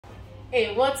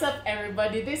Hey, what's up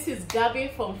everybody? This is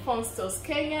Gabby from Phone Stores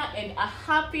Kenya and a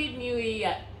happy new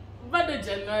year. Bado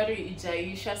January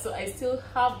ijaisha, so I still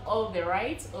have all the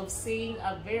rights of saying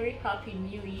a very happy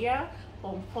new year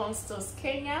from Phone Stores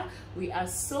Kenya. We are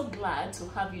so glad to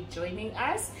have you joining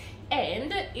us,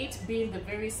 and it being the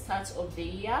very start of the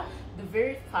year, the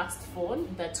very first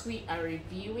phone that we are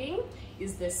reviewing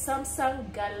is the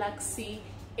Samsung Galaxy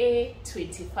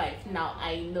A25. Now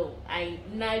I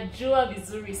najua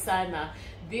vizuri sana.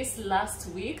 This last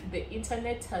week the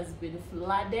internet has been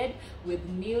flooded with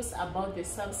news about the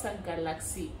Samsung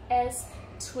Galaxy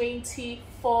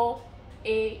S24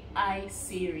 AI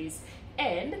series,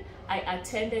 and I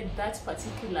attended that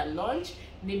particular launch.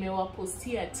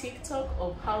 Nimewapostia TikTok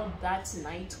of how that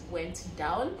night went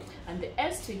down, and the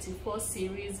S24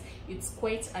 series, it's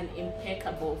quite an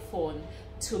impeccable phone,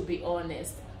 to be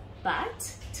honest.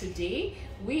 But today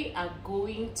we are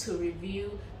going to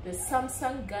review the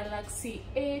Samsung Galaxy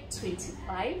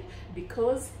A25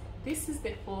 because this is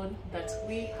the phone that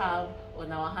we have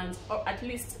on our hands, or at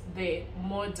least the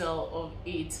model of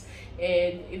it.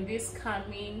 And in this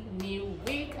coming new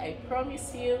week, I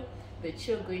promise you that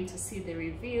you're going to see the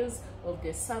reviews of the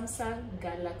Samsung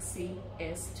Galaxy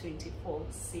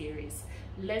S24 series.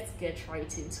 Let's get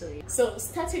right into it. So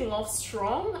starting off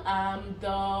strong,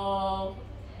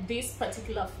 this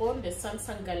particular phone, the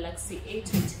Samsung Galaxy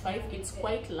A25, it's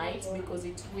quite light because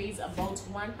it weighs about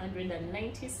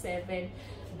 197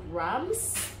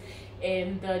 grams,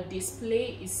 and the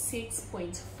display is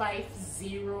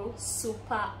 6.50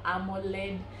 Super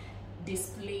AMOLED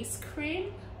display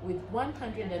screen with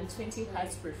 120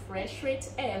 Hz refresh rate,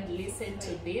 and listen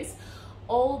to this,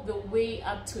 all the way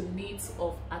up to nits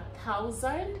of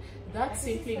 1,000. That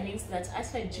simply means that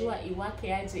ata jua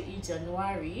iwake aje in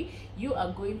January, you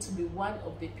are going to be one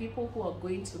of the people who are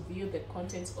going to view the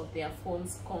contents of their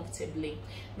phones comfortably.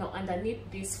 Now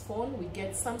underneath this phone we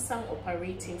get Samsung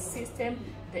operating system,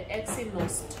 the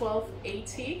Exynos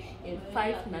 1280 in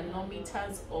 5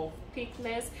 nanometers of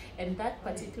thickness, and that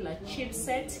particular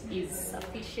chipset is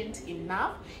sufficient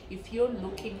enough if you're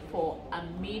looking for a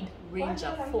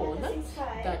mid-ranger phone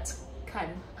that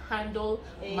can handle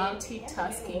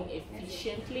multitasking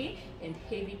efficiently and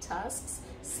heavy tasks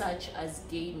such as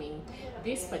gaming.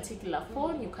 This particular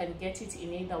phone, you can get it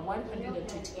in either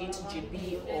 128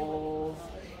 GB of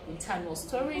internal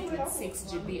storage with 6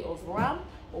 GB of RAM,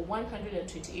 or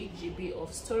 128 GB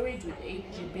of storage with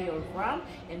 8 GB of RAM,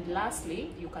 and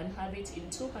lastly you can have it in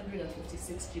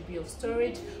 256 GB of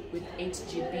storage with 8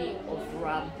 GB of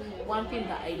RAM. One thing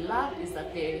that I love is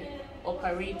that the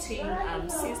operating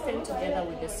system together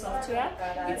with the software,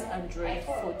 it's Android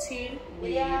 14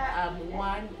 with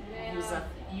one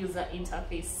user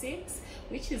interface 6,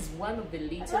 which is one of the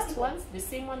latest ones, the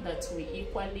same one that we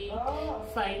equally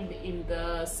find in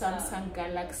the Samsung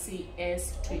Galaxy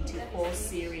S24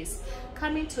 series.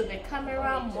 Coming to the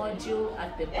camera module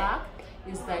at the back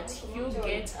is that you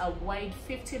get a wide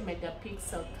 50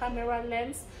 megapixel camera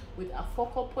lens with a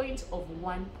focal point of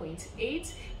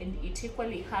 1.8, and it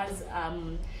equally has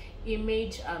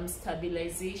image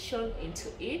stabilization into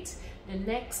it. The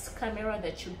next camera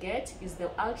that you get is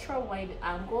the ultra wide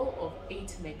angle of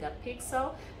 8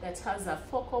 megapixel that has a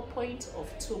focal point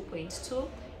of 2.2,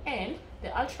 and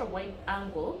the ultra wide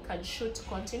angle can shoot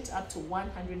content up to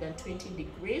 120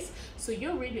 degrees, so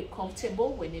you're really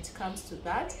comfortable when it comes to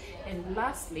that. And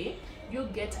lastly, you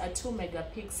get a 2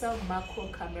 megapixel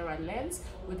macro camera lens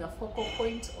with a focal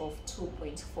point of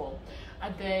 2.4.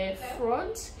 At the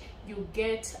front you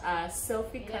get a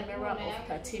selfie camera of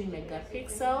 13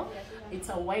 megapixel. It's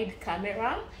a wide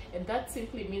camera, and that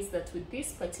simply means that with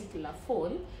this particular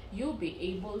phone you'll be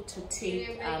able to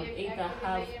take either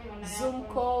have Zoom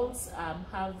calls,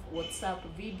 have WhatsApp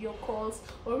video calls,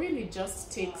 or really just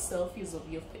take selfies of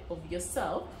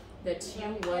yourself that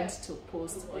you want to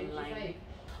post online.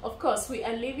 Of course, we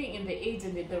are living in the age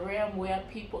and in the realm where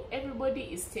everybody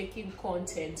is taking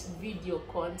content, video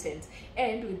content,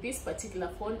 and with this particular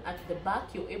phone at the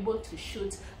back you're able to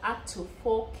shoot up to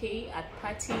 4K at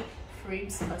 30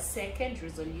 frames per second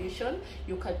resolution.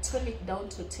 You can turn it down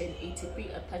to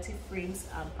 1080p at 30 frames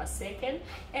per second,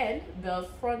 and the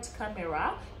front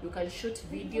camera you can shoot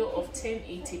video of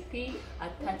 1080p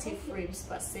at 30 frames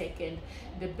per second.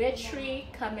 The battery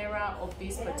camera of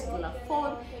this particular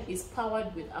phone is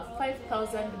powered with a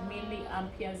 5000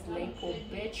 milliamperes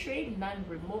LiPo battery,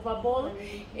 non-removable,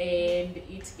 and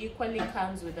it equally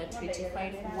comes with a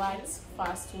 25 watts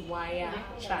fast wire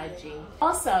charging.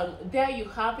 Awesome, there you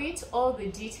have it, all the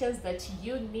details that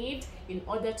you need in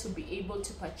order to be able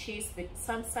to purchase the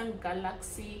Samsung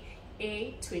Galaxy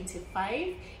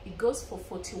A25. It goes for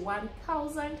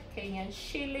 41,000 Kenyan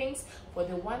shillings for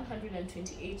the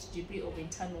 128 GB of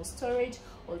internal storage.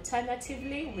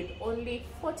 Alternatively, with only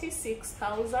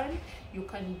 46,000, you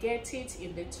can get it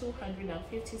in the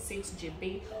 256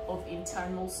 GB of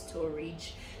internal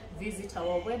storage. Visit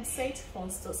our website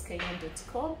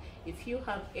phonestorekenya.com. If you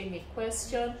have any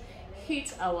question,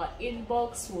 hit our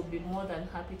inbox. We'll be more than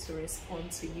happy to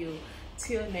respond to you.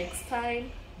 Till next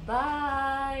time,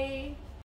 bye.